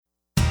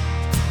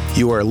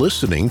You are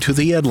listening to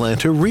the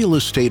Atlanta Real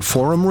Estate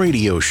Forum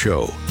radio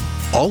show,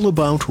 all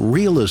about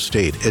real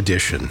estate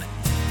edition,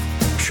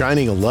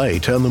 shining a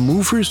light on the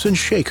movers and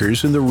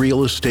shakers in the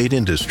real estate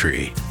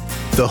industry,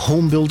 the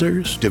home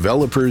builders,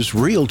 developers,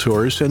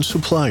 realtors, and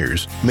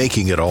suppliers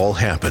making it all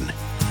happen.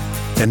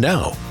 And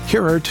now,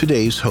 here are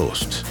today's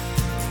hosts.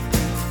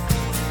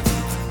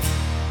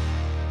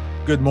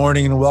 Good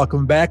morning and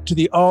welcome back to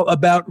the All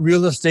About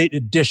Real Estate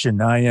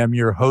edition. I am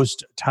your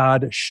host,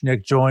 Todd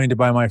Schnick, joined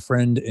by my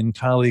friend and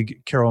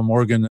colleague, Carol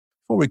Morgan.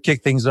 Before we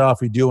kick things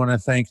off, we do want to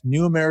thank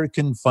New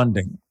American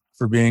Funding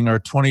for being our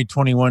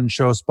 2021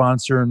 show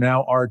sponsor,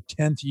 now our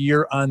 10th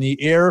year on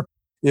the air.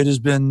 It has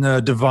been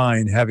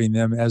divine having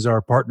them as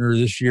our partner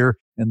this year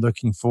and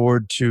looking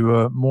forward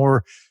to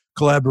more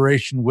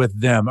collaboration with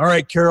them. All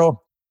right,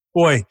 Carol,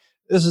 boy,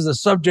 this is a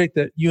subject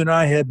that you and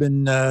I have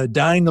been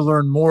dying to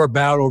learn more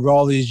about over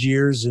all these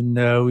years, and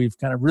we've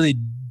kind of really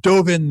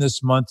dove in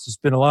this month. It's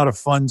been a lot of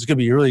fun. It's going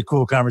to be a really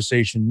cool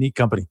conversation, neat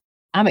company.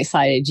 I'm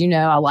excited. You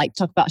know, I like to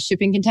talk about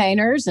shipping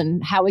containers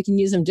and how we can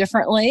use them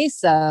differently.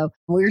 So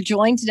we're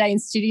joined today in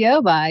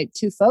studio by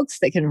two folks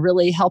that can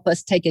really help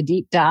us take a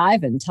deep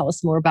dive and tell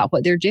us more about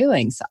what they're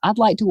doing. So I'd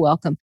like to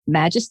welcome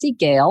Majesty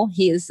Gale.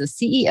 He is the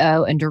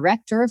CEO and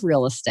Director of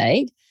Real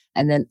Estate.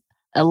 And then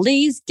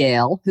Elise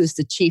Gale, who's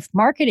the Chief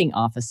Marketing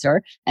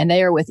Officer, and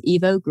they are with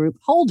Evo Group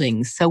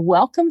Holdings. So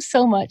welcome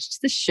so much to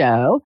the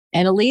show.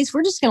 And Elise,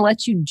 we're just going to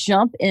let you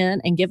jump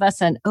in and give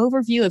us an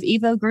overview of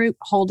Evo Group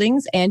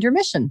Holdings and your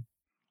mission.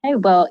 Hey,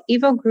 well,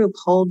 Evo Group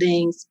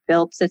Holdings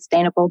built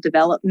sustainable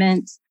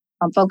developments.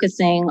 I'm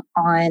focusing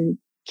on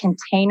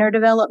container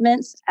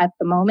developments at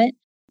the moment.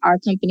 Our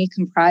company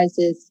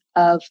comprises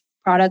of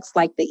products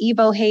like the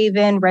Evo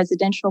Haven,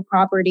 residential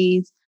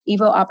properties,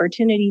 Evo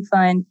Opportunity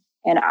Fund,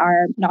 and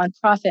our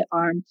nonprofit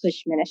arm,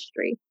 Push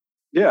Ministry.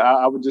 Yeah,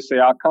 I would just say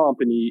our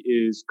company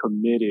is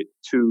committed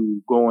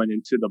to going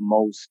into the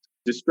most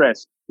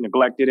distressed,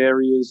 neglected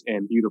areas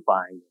and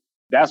beautifying them.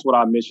 That's what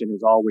our mission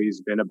has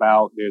always been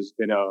about. There's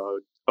been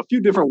a few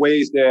different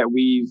ways that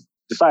we've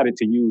decided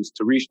to use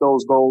to reach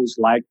those goals,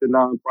 like the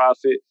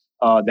nonprofit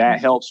that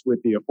helps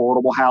with the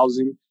affordable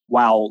housing,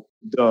 while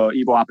the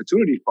Evo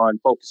Opportunity Fund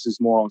focuses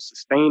more on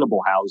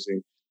sustainable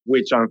housing,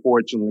 which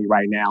unfortunately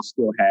right now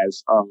still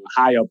has a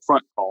high upfront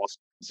cost.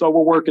 So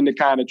we're working to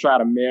kind of try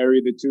to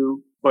marry the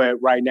two, but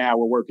right now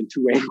we're working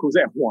two angles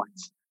at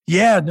once.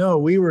 Yeah, no,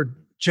 we were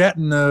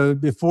chatting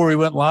before we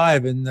went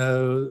live,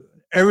 and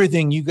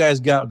everything you guys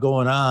got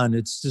going on.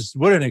 It's just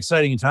what an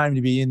exciting time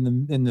to be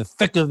in the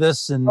thick of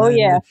this. And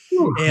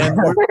and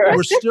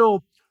we're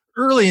still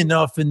early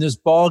enough in this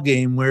ball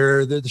game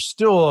where there's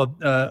still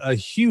a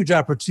huge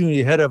opportunity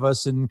ahead of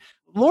us, and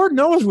Lord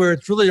knows where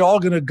it's really all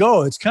going to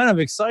go. It's kind of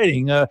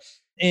exciting.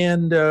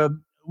 And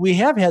we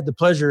have had the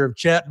pleasure of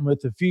chatting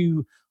with a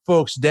few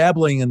folks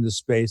dabbling in the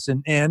space,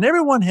 and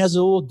everyone has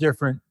a little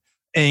different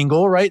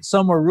angle, right?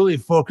 Some are really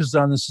focused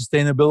on the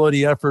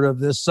sustainability effort of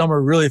this. Some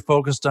are really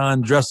focused on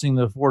addressing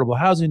the affordable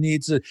housing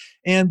needs.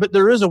 But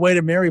there is a way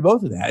to marry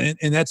both of that.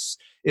 And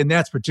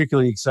that's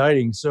particularly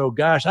exciting. So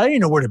gosh, I don't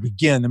even know where to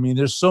begin. I mean,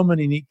 there's so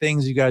many neat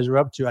things you guys are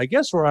up to. I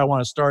guess where I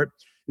want to start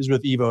is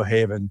with Evo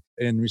Haven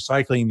and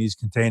recycling these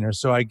containers.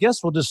 So I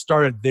guess we'll just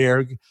start it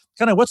there.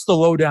 Kind of what's the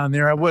lowdown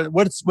there?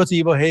 What's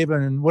Evo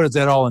Haven and what does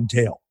that all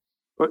entail?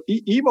 But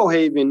Evo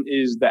Haven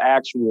is the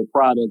actual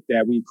product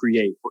that we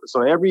create.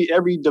 So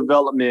every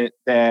development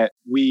that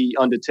we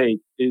undertake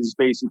is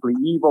basically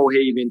Evo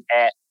Haven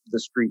at the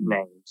street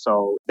name.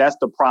 So that's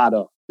the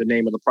product, the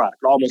name of the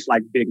product, almost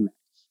like Big Mac.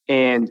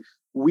 And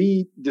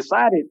we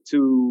decided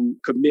to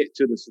commit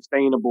to the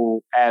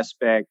sustainable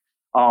aspect.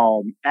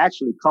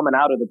 Actually coming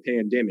out of the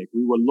pandemic,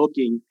 we were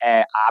looking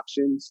at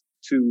options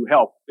to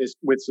help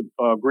with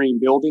green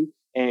building,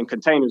 and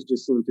containers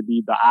just seemed to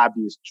be the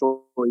obvious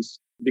choice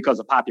because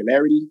of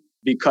popularity,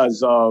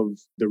 because of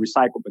the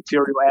recycled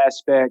material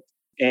aspect.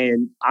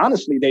 And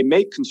honestly, they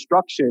make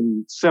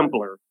construction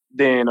simpler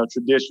than a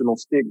traditional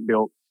stick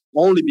built,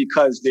 only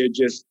because they're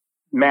just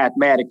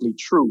mathematically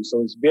true.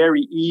 So it's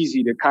very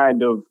easy to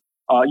kind of,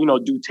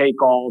 do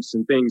takeoffs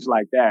and things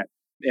like that.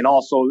 And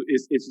also,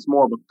 it's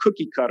more of a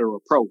cookie cutter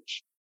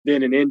approach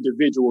than an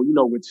individual.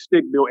 With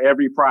stick built,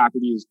 every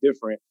property is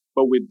different.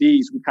 But with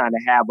these, we kind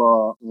of have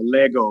a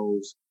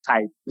Legos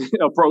type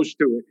approach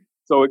to it.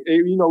 So,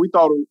 we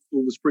thought it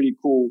was pretty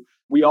cool.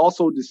 We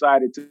also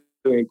decided to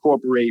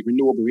incorporate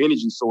renewable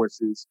energy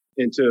sources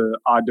into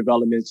our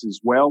developments as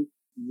well.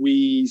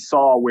 We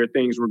saw where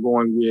things were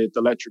going with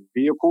electric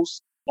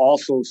vehicles.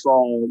 Also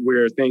saw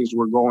where things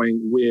were going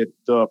with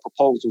the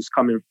proposals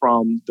coming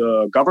from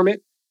the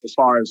government, as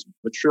far as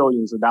the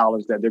trillions of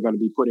dollars that they're going to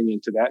be putting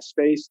into that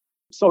space.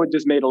 So it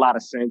just made a lot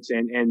of sense.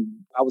 And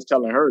I was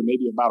telling her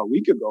maybe about a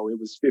week ago, it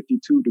was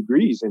 52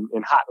 degrees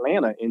in hot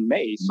Atlanta in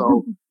May.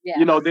 So,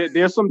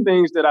 there's some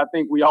things that I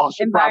think we all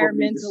should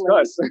probably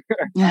discuss.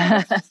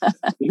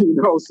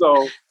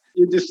 So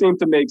it just seemed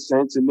to make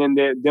sense. And then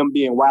them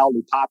being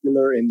wildly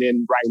popular. And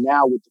then right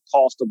now with the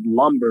cost of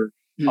lumber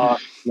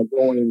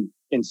going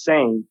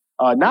insane,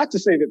 not to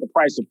say that the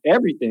price of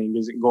everything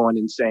isn't going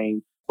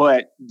insane,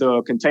 But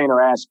the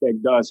container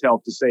aspect does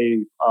help to save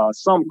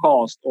some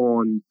cost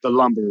on the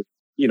lumber,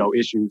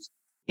 issues.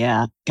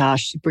 Yeah,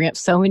 gosh, you bring up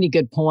so many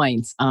good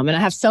points. And I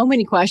have so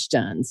many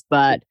questions,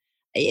 but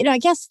I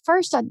guess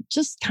first I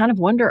just kind of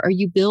wonder, are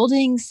you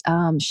building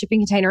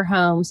shipping container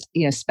homes,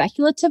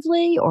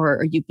 speculatively, or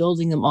are you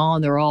building them all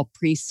and they're all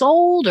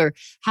pre-sold, or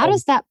how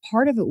does that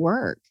part of it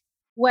work?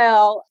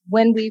 Well,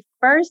 when we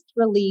first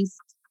released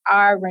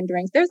our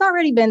renderings, there's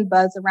already been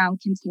buzz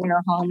around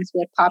container homes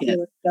with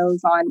popular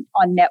shows on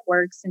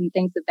networks and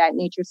things of that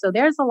nature. So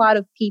there's a lot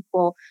of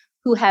people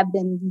who have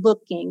been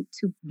looking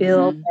to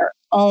build their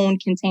own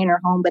container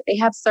home, but they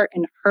have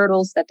certain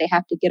hurdles that they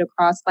have to get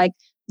across, like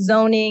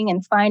zoning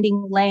and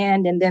finding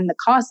land, and then the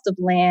cost of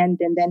land,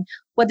 and then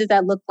what does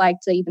that look like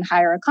to even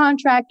hire a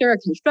contractor, a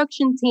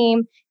construction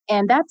team.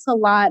 And that's a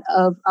lot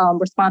of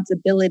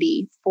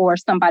responsibility for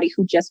somebody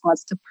who just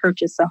wants to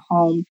purchase a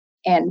home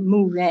and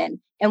move in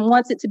and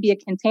wants it to be a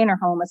container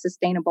home, a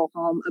sustainable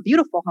home, a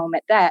beautiful home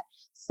at that.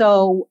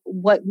 So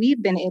what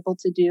we've been able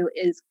to do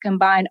is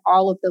combine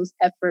all of those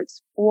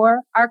efforts for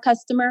our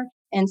customer.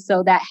 And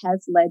so that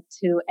has led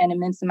to an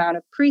immense amount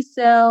of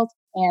pre-sales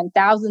and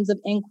thousands of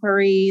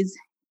inquiries,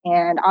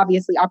 and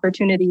obviously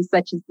opportunities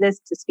such as this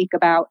to speak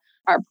about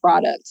our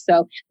product.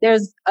 So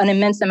there's an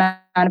immense amount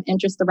of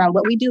interest around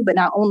what we do, but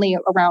not only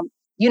around,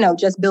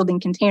 just building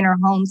container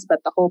homes, but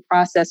the whole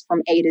process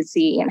from A to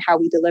Z and how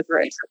we deliver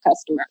it to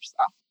customers.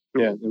 So.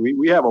 Yeah,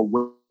 we have a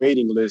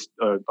waiting list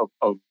of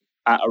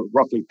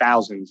roughly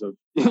thousands of.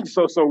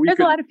 so we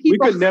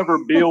could never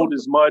build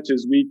as much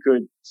as we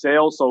could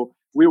sell. So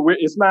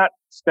it's not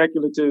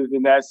speculative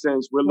in that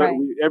sense.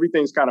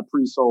 Everything's kind of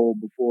pre-sold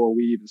before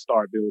we even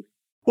start building.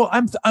 Well,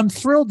 I'm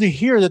thrilled to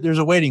hear that there's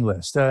a waiting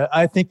list.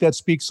 I think that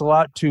speaks a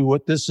lot to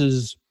what this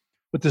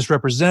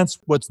represents,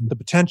 what the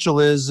potential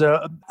is.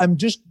 I'm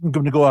just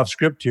going to go off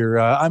script here.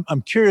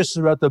 I'm curious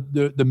about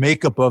the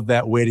makeup of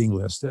that waiting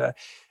list.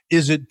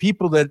 Is it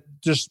people that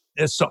just,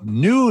 it's something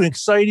new and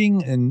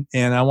exciting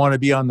and I want to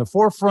be on the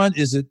forefront?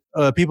 Is it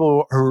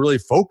people who are really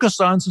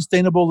focused on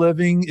sustainable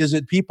living? Is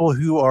it people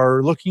who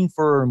are looking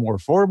for a more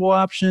affordable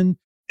option?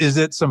 Is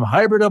it some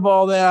hybrid of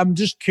all that? I'm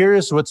just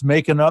curious what's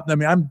making up. I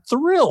mean, I'm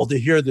thrilled to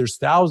hear there's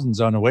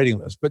thousands on a waiting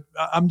list, but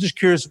I'm just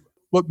curious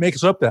what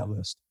makes up that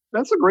list.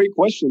 That's a great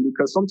question,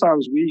 because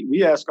sometimes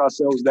we ask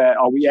ourselves that,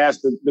 or we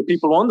ask the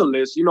people on the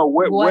list,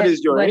 what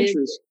is your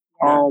interest?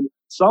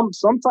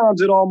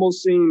 Sometimes it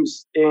almost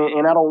seems,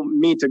 and I don't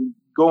mean to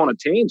go on a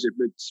tangent,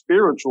 but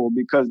spiritual,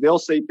 because they'll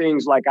say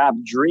things like,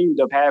 I've dreamed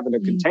of having a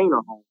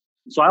container home.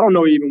 So I don't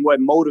know even what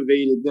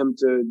motivated them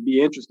to be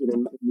interested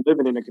in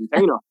living in a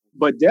container.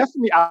 But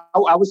definitely, I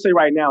would say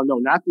right now, no,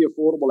 not the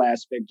affordable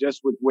aspect,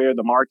 just with where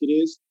the market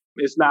is.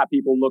 It's not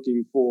people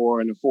looking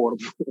for an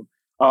affordable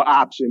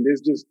option.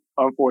 There's just,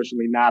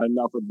 unfortunately, not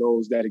enough of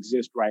those that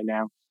exist right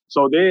now.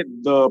 So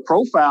the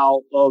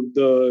profile of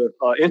the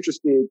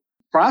interested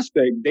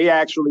prospect, they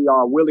actually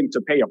are willing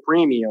to pay a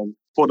premium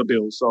for the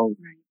bill. So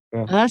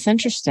that's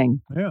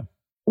interesting. Yeah.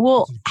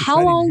 Well,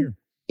 how long?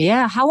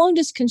 Yeah. How long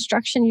does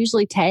construction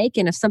usually take?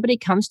 And if somebody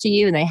comes to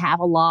you and they have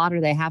a lot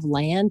or they have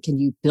land, can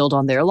you build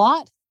on their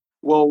lot?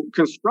 Well,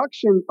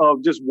 construction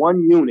of just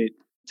one unit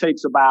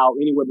takes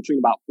anywhere between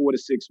about 4 to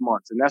 6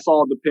 months. And that's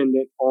all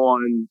dependent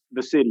on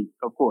the city,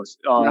 of course,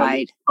 when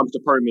it comes to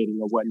permitting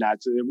or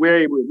whatnot. So if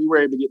we were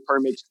able to get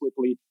permits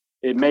quickly,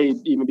 it may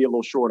even be a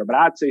little shorter, but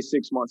I'd say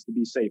 6 months to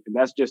be safe. And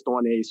that's just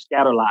on a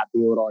scatter lot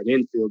build or an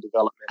infill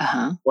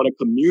development. On a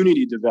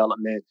community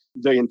development,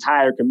 the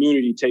entire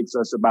community takes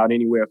us about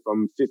anywhere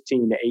from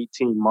 15 to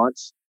 18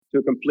 months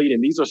to complete.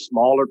 And these are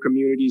smaller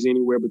communities,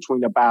 anywhere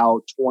between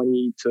about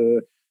 20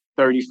 to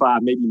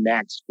 35, maybe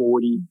max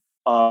 40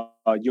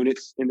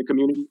 units in the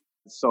community.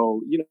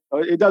 So,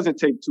 it doesn't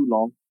take too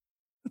long.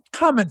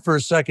 Comment for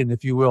a second,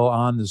 if you will,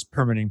 on this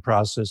permitting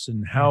process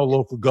and how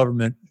local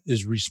government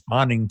is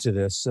responding to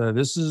this.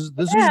 This is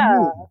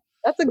new.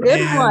 That's a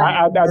good one.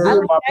 I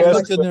do my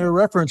best. In their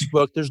reference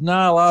book, there's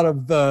not a lot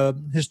of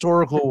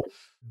historical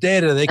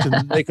data they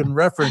can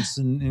reference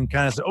and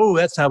kind of say, oh,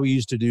 that's how we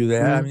used to do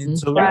that. I mean,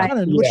 so kind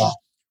of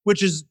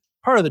which is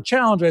part of the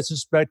challenge, I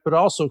suspect, but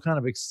also kind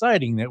of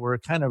exciting that we're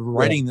kind of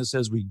writing this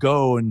as we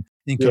go and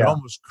can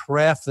almost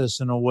craft this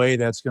in a way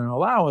that's going to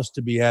allow us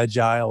to be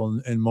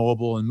agile and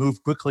mobile and move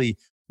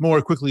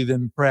more quickly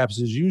than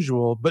perhaps as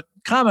usual. But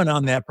comment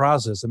on that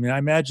process. I mean, I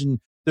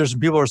imagine there's some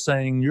people who are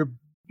saying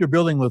you're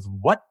building with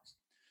what?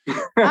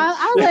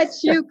 I'll let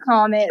you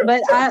comment,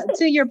 but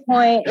to your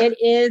point, it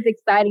is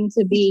exciting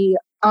to be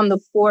on the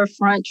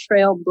forefront,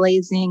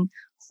 trailblazing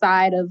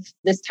side of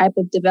this type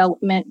of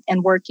development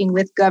and working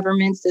with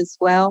governments as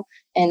well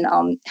and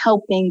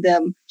helping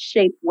them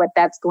shape what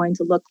that's going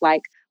to look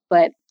like.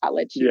 But I'll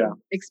let you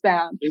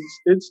expound.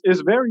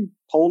 It's very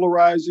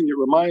polarizing. It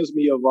reminds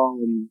me of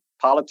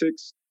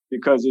politics,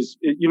 because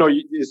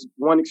it's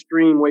one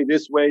extreme way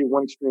this way,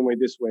 one extreme way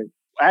this way.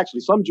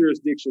 Actually, some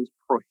jurisdictions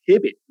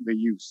prohibit the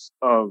use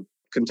of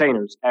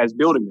containers as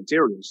building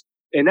materials.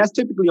 And that's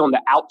typically on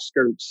the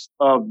outskirts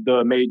of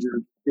the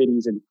major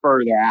cities and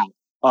further out.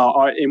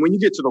 And when you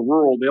get to the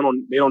rural,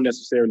 they don't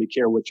necessarily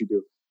care what you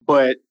do.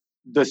 But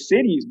the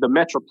cities, the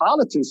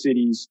metropolitan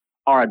cities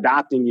are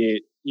adopting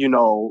it,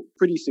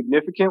 pretty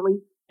significantly.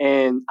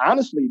 And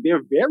honestly,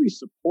 they're very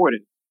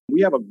supportive.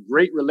 We have a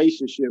great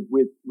relationship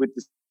with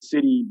the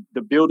city,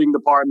 the building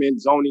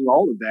department, zoning,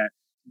 all of that.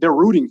 They're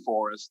rooting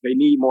for us. They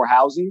need more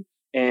housing,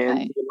 and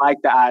they like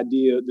the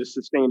idea, the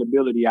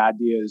sustainability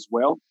idea as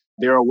well.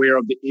 They're aware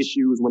of the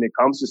issues when it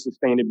comes to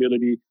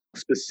sustainability,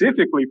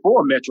 specifically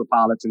for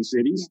metropolitan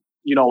cities,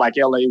 like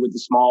LA with the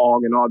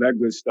smog and all that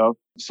good stuff.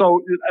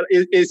 So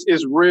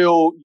it's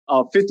real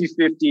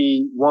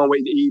 50-50, one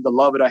way to either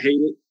love it or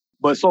hate it.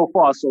 But so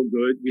far, so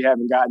good. We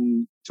haven't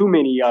gotten too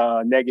many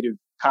negative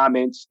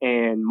comments,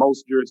 and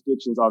most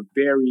jurisdictions are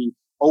very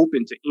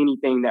open to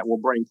anything that will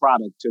bring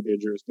product to their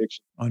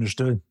jurisdiction.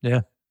 Understood.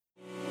 Yeah.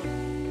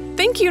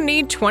 Think you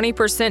need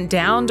 20%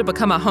 down to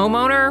become a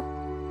homeowner?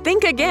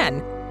 Think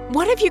again.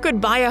 What if you could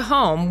buy a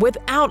home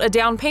without a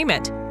down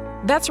payment?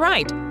 That's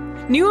right.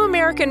 New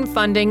American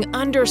Funding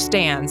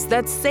understands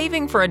that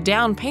saving for a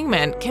down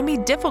payment can be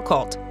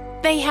difficult.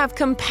 They have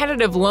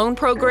competitive loan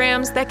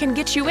programs that can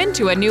get you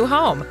into a new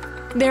home.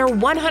 Their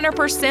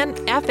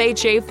 100%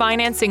 FHA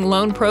financing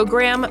loan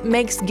program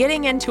makes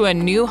getting into a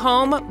new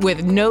home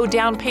with no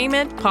down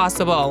payment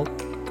possible.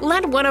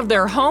 Let one of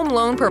their home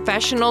loan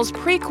professionals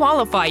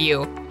pre-qualify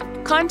you.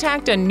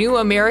 Contact a New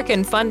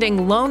American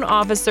Funding loan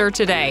officer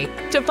today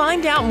to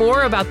find out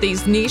more about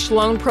these niche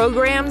loan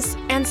programs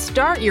and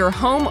start your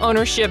home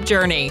ownership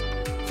journey.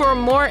 For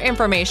more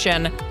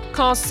information,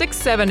 call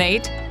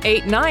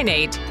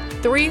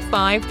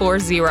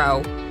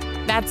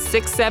 678-898-3540. That's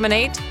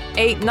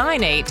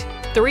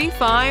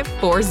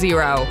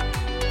 678-898-3540.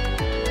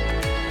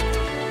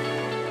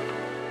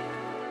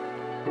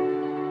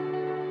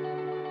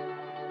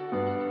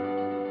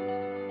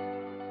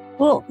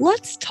 Well,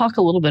 let's talk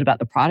a little bit about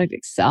the product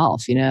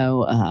itself,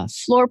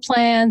 floor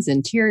plans,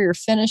 interior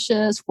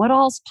finishes, what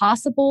all's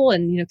possible,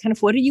 and, kind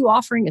of what are you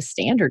offering as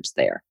standards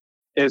there?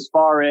 As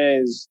far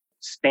as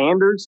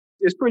standards,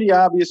 it's pretty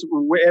obvious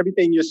where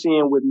everything you're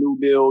seeing with new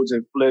builds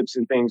and flips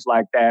and things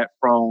like that,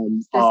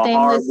 from the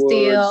stainless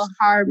steel,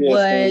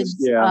 hardwoods,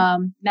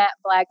 matte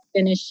black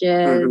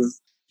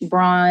finishes,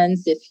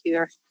 bronze, if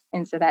you're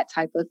into that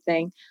type of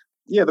thing.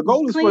 Yeah, the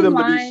goal is for them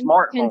to be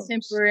smart homes.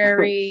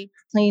 Contemporary,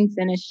 clean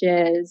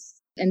finishes,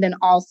 and then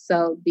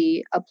also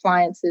the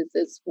appliances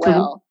as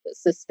well, the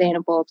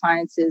sustainable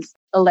appliances,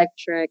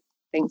 electric,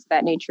 things of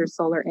that nature,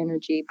 solar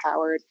energy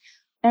powered,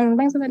 and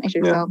things of that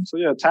nature. Yeah. So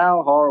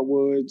tile,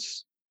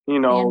 hardwoods,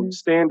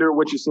 standard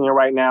what you're seeing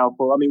right now.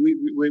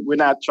 We're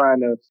not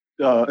trying to,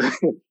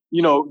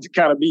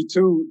 kind of be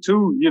too,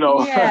 too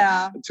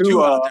out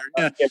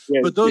there.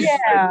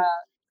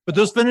 But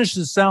those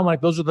finishes sound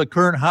like those are the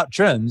current hot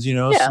trends,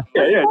 Yeah.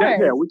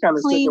 We kind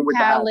of sticking with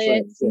palettes, the hot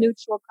trends,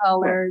 neutral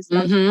colors,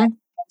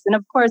 and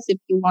of course, if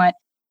you want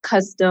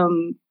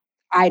custom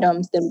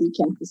items, then we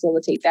can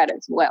facilitate that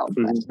as well.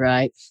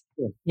 Right.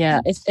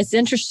 Yeah, it's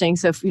interesting.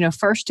 So,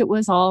 first it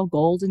was all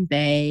gold and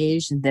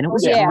beige, and then it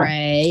was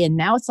gray, and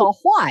now it's all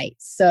white.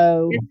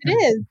 So, it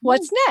is.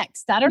 What's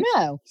next? I don't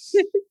know.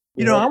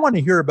 I want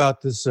to hear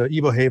about this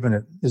Evo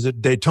Haven. Is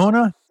it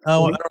Daytona? I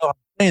don't know if I'm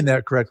saying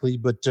that correctly,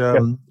 but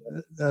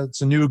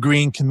it's a new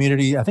green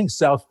community. I think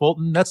South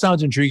Fulton. That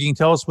sounds intriguing.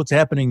 Tell us what's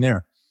happening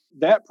there.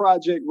 That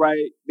project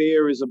right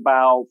there is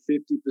about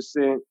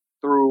 50%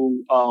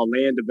 through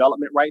land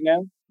development right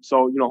now.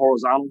 So,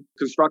 horizontal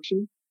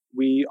construction.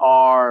 We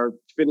are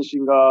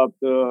finishing up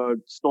the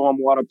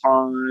stormwater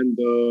pond,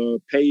 the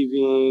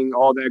paving,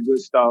 all that good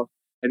stuff.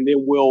 And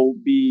then we'll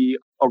be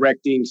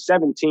erecting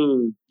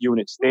 17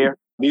 units there.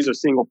 These are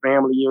single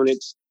family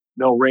units.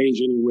 They'll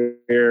range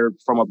anywhere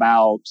from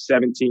about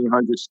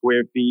 1,700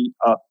 square feet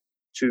up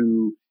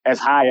to as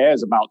high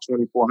as about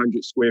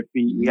 2,400 square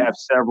feet. We have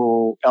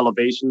several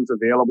elevations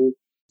available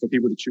for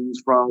people to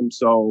choose from.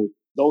 So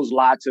those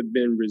lots have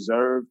been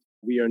reserved.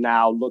 We are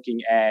now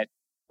looking at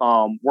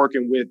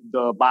working with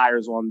the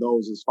buyers on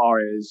those as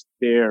far as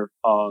their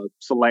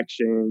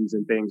selections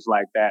and things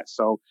like that.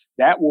 So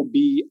that will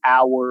be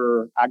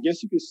our, I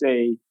guess you could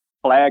say,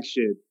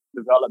 flagship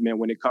development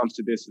when it comes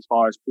to this, as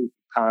far as proof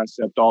of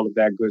concept, all of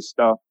that good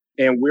stuff.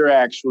 And we're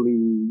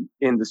actually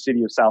in the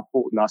city of South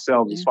Fulton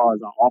ourselves as far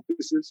as our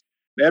offices.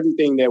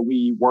 Everything that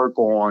we work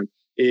on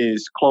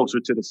is closer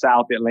to the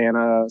South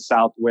Atlanta,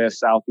 Southwest,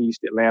 Southeast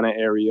Atlanta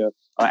area,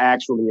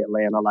 actually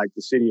Atlanta, like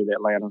the city of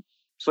Atlanta.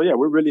 So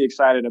we're really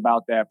excited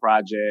about that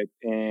project,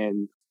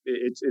 and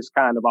it's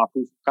kind of our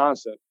proof of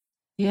concept.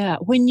 Yeah.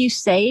 When you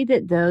say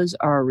that those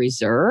are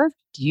reserved,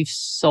 you've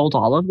sold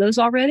all of those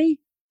already?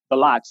 The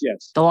lots,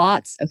 yes. The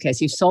lots. Okay.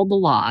 So you've sold the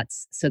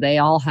lots. So they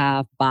all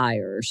have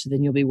buyers. So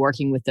then you'll be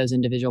working with those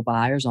individual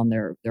buyers on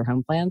their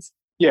home plans?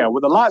 Yeah.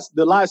 Well, the lots,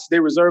 they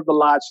reserve the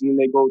lots, and then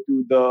they go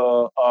through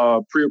the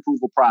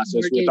pre-approval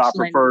process with our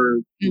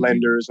preferred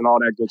lenders and all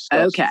that good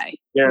stuff. Okay.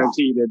 So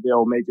guarantee that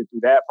they'll make it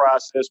through that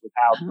process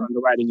without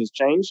underwriting has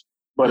changed.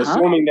 But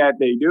assuming that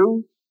they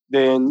do,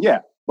 then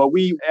But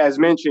we, as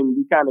mentioned,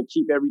 we kind of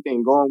keep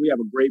everything going. We have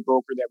a great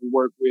broker that we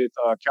work with,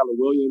 Keller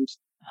Williams,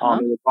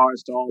 in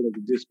regards to all of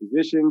the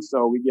dispositions.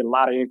 So we get a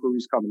lot of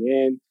inquiries coming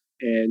in.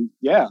 And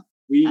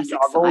That's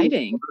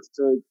exciting. Is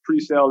to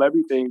pre-sell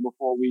everything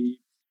before we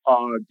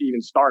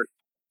even start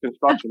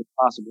construction if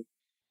possible.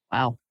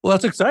 Wow. Well,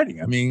 that's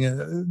exciting. I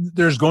mean,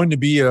 there's going to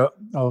be a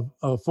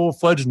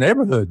full-fledged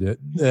neighborhood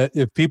that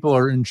if people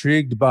are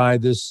intrigued by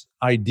this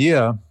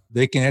idea,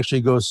 they can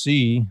actually go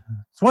see.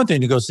 It's one thing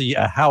to go see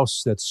a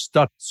house that's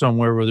stuck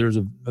somewhere where there's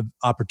an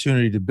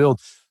opportunity to build.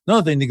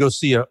 Another thing to go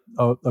see a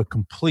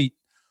complete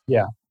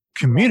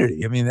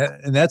community. I mean,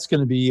 that's going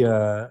to be,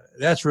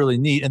 that's really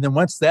neat. And then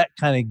once that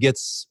kind of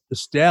gets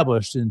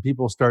established and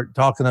people start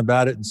talking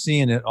about it and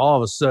seeing it, all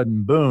of a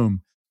sudden,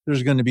 boom,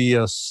 there's going to be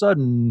a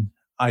sudden,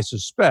 I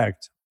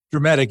suspect,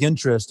 dramatic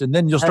interest. And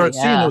then you'll start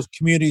seeing those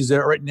communities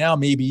that right now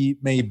may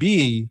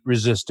be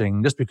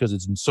resisting just because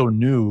it's so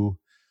new.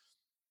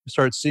 You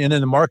start seeing,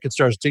 and the market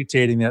starts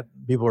dictating that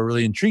people are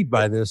really intrigued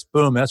by this.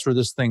 Boom, that's where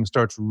this thing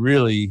starts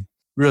really,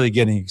 really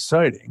getting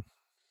exciting.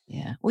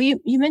 Yeah. Well,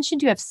 you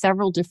mentioned you have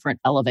several different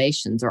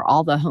elevations. Are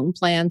all the home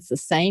plans the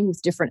same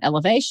with different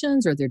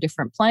elevations, or are there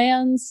different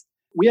plans?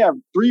 We have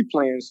 3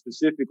 plans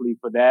specifically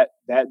for that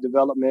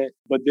development,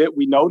 but then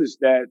we noticed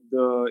that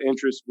the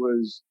interest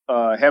was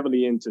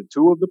heavily into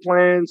 2 of the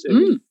plans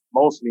and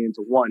mostly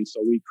into 1.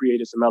 So we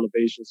created some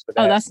elevations for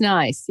that. Oh, that's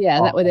nice.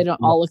 Yeah, that way they don't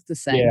all look the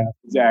same. Yeah,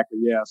 exactly.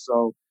 Yeah.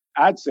 So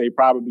I'd say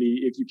probably,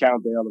 if you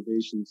count the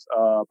elevations,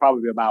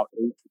 probably about 8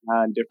 to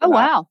 9 different. Oh,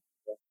 wow.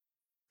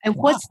 And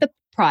what's the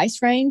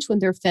price range when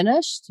they're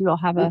finished? You all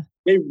have a...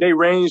 They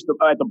range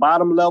at the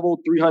bottom level,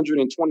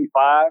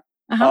 $325.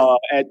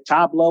 At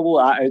top level,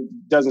 it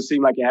doesn't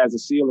seem like it has a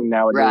ceiling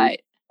nowadays.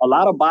 Right. A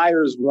lot of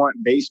buyers want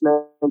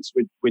basements,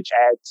 which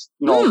adds,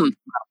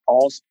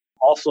 cost.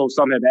 Also,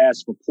 some have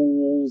asked for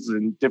pools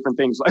and different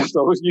things like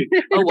those.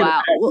 Oh,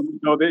 wow.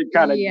 They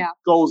kind of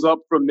goes up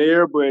from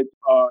there. But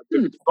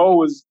the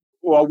goal is,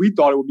 well, we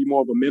thought it would be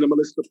more of a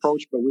minimalist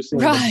approach, but we're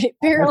seeing... Right.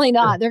 Apparently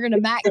not. They're going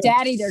to Mac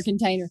Daddy their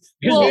container.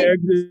 Well,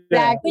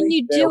 exactly. When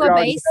you do a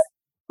base...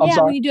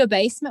 when you do a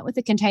basement with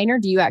a container,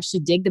 do you actually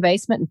dig the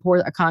basement and pour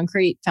a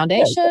concrete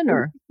foundation,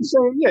 or?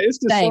 So it's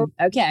the same.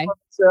 Okay.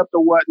 Concept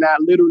or whatnot.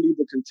 Literally,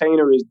 the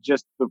container is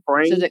just the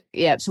frame.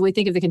 So we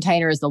think of the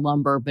container as the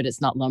lumber, but it's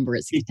not lumber;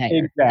 it's a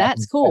container. Exactly.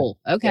 That's cool.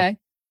 Okay.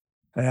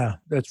 Yeah,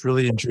 that's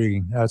really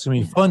intriguing. It's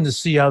going to be fun to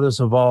see how this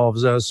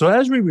evolves. So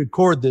as we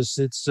record this,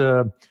 it's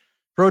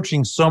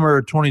approaching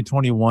summer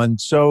 2021.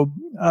 So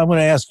I'm going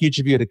to ask each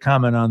of you to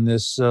comment on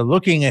this.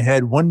 Looking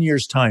ahead 1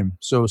 year's time,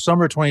 so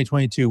summer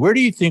 2022, where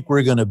do you think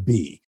we're going to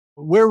be?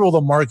 Where will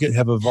the market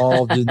have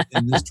evolved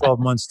in this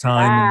 12 months'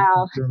 time?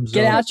 Wow.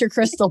 Get out your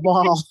crystal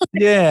ball.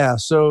 Yeah.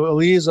 So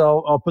Elise,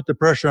 I'll put the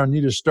pressure on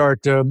you to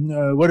start.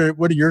 What are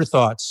your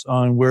thoughts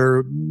on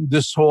where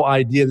this whole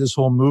idea, this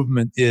whole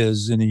movement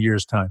is in a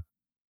year's time?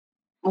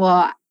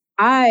 Well,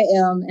 I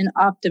am an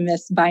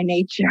optimist by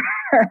nature.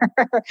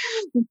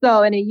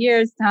 So in a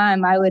year's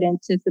time, I would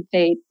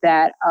anticipate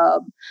that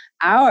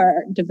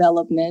our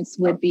developments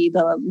would be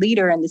the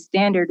leader and the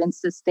standard in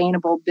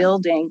sustainable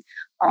building,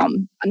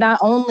 not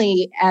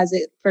only as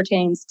it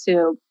pertains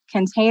to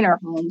container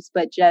homes,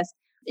 but just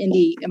in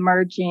the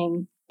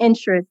emerging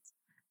interest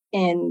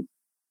in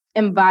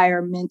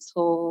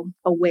environmental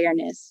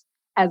awareness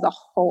as a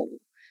whole.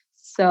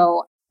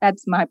 So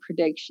that's my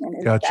prediction.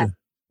 Gotcha.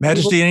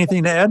 Majesty,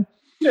 anything to add?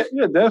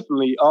 Yeah,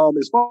 definitely.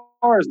 As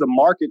far as the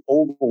market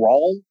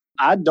overall,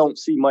 I don't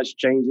see much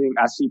changing.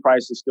 I see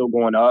prices still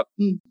going up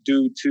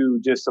due to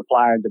just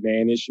supply and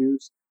demand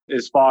issues.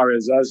 As far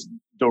as us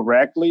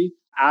directly,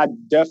 I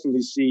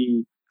definitely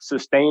see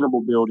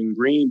sustainable building,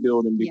 green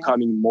building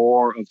becoming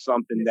more of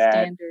something that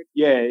standard.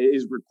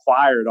 Is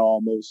required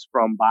almost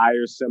from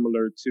buyers,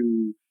 similar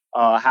to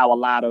how a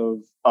lot of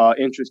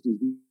interest is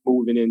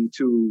moving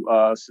into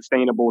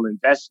sustainable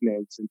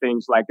investments and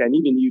things like that. And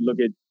even you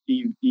look at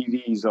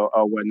EVs or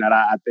whatnot.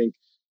 I think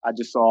I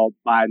just saw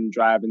Biden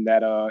driving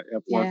that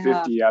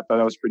F-150. I thought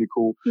that was pretty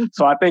cool.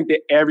 So I think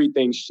that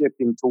everything's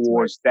shifting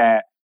towards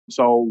that.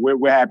 So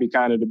we're happy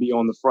kind of to be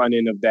on the front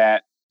end of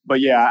that.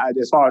 But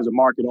as far as the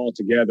market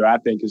altogether, I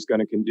think it's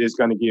gonna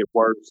get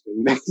worse.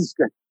 And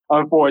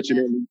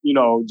unfortunately,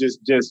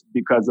 just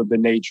because of the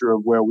nature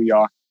of where we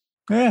are.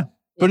 Yeah.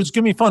 But it's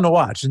going to be fun to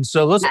watch. And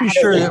so let's be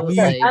sure that we...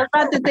 I was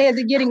about to say, is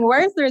it getting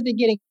worse or is it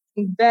getting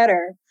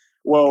better?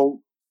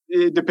 Well,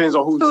 it depends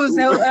on who's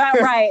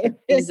right.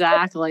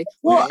 Exactly.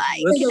 Well,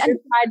 which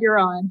side you're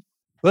on.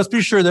 Let's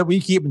be sure that we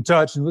keep in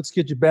touch, and let's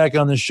get you back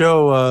on the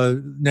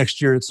show next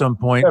year at some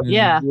point.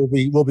 Yeah.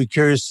 We'll be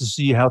curious to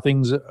see how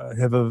things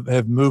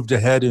have moved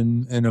ahead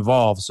and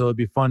evolved. So it'll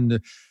be fun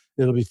to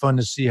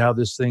see how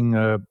this thing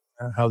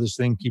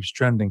keeps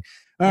trending.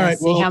 All right.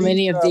 See how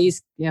many of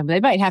these, they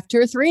might have 2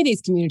 or 3 of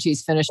these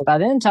communities finished by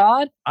then,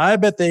 Todd. I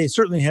bet they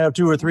certainly have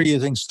 2 or 3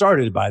 of things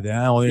started by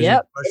then.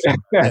 Yep.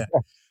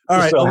 All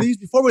right. Elise,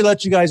 before we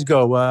let you guys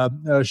go,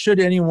 should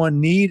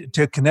anyone need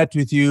to connect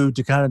with you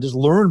to kind of just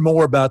learn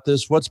more about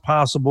this, what's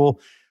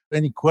possible,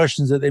 any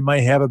questions that they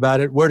might have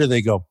about it, where do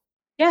they go?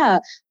 Yeah,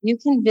 you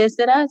can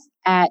visit us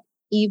at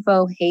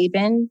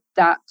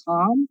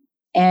evohaven.com.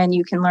 And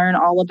you can learn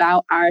all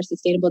about our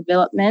sustainable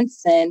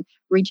developments and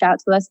reach out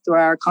to us through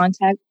our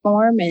contact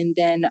form. And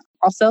then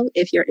Also,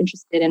 if you're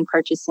interested in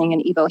purchasing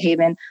an Evo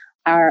Haven,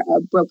 our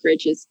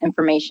brokerage's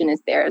information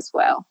is there as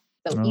well.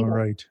 So all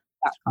right.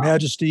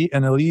 Majesty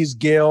and Elise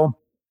Gale,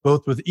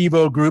 both with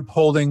Evo Group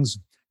Holdings.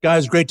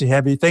 Guys, great to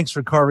have you. Thanks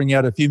for carving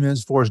out a few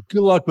minutes for us.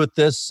 Good luck with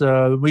this.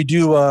 We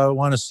do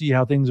want to see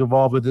how things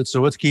evolve with it.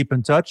 So let's keep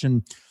in touch,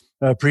 and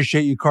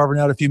appreciate you carving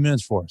out a few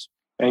minutes for us.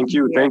 Thank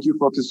you. Thank you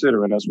for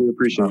considering us. We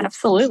appreciate it.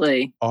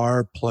 Absolutely.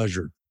 Our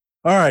pleasure.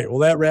 All right. Well,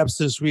 that wraps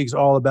this week's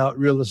All About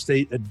Real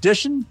Estate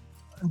edition.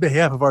 On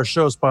behalf of our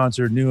show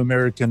sponsor, New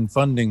American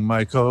Funding,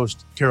 my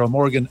co-host, Carol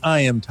Morgan,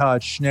 I am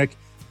Todd Schneck.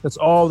 That's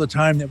all the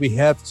time that we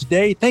have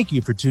today. Thank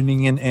you for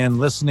tuning in and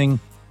listening,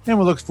 and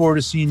we'll look forward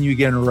to seeing you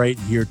again right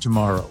here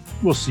tomorrow.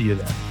 We'll see you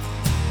then.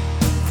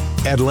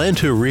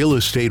 Atlanta Real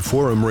Estate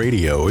Forum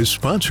Radio is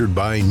sponsored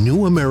by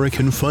New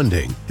American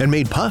Funding and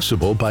made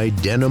possible by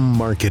Denim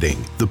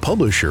Marketing, the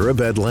publisher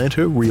of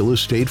Atlanta Real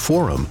Estate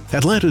Forum,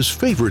 Atlanta's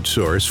favorite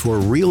source for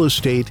real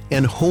estate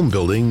and home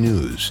building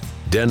news.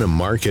 Denim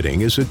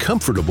Marketing is a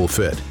comfortable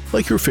fit,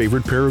 like your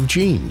favorite pair of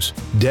jeans.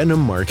 Denim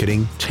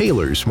Marketing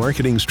tailors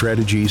marketing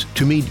strategies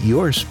to meet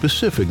your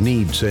specific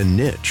needs and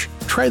niche.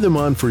 Try them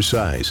on for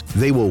size.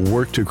 They will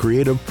work to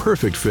create a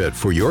perfect fit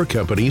for your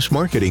company's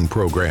marketing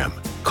program.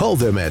 Call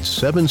them at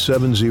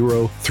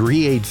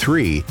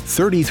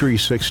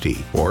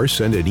 770-383-3360 or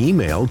send an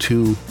email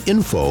to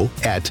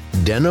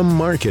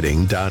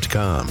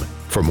info@denimmarketing.com.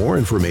 For more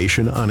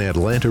information on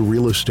Atlanta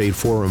Real Estate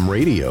Forum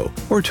Radio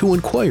or to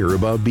inquire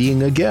about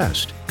being a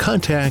guest,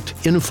 contact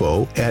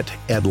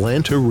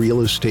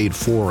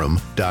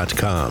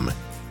info@atlantarealestateforum.com.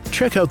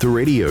 Check out the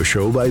radio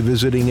show by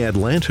visiting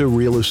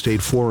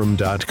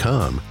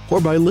atlantarealestateforum.com or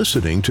by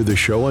listening to the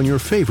show on your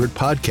favorite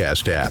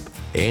podcast app.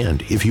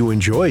 And if you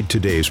enjoyed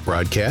today's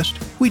broadcast,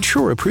 we'd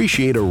sure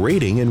appreciate a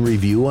rating and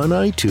review on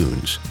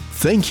iTunes.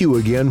 Thank you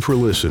again for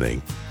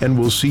listening, and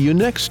we'll see you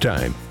next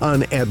time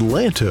on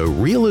Atlanta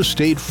Real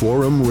Estate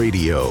Forum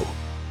Radio.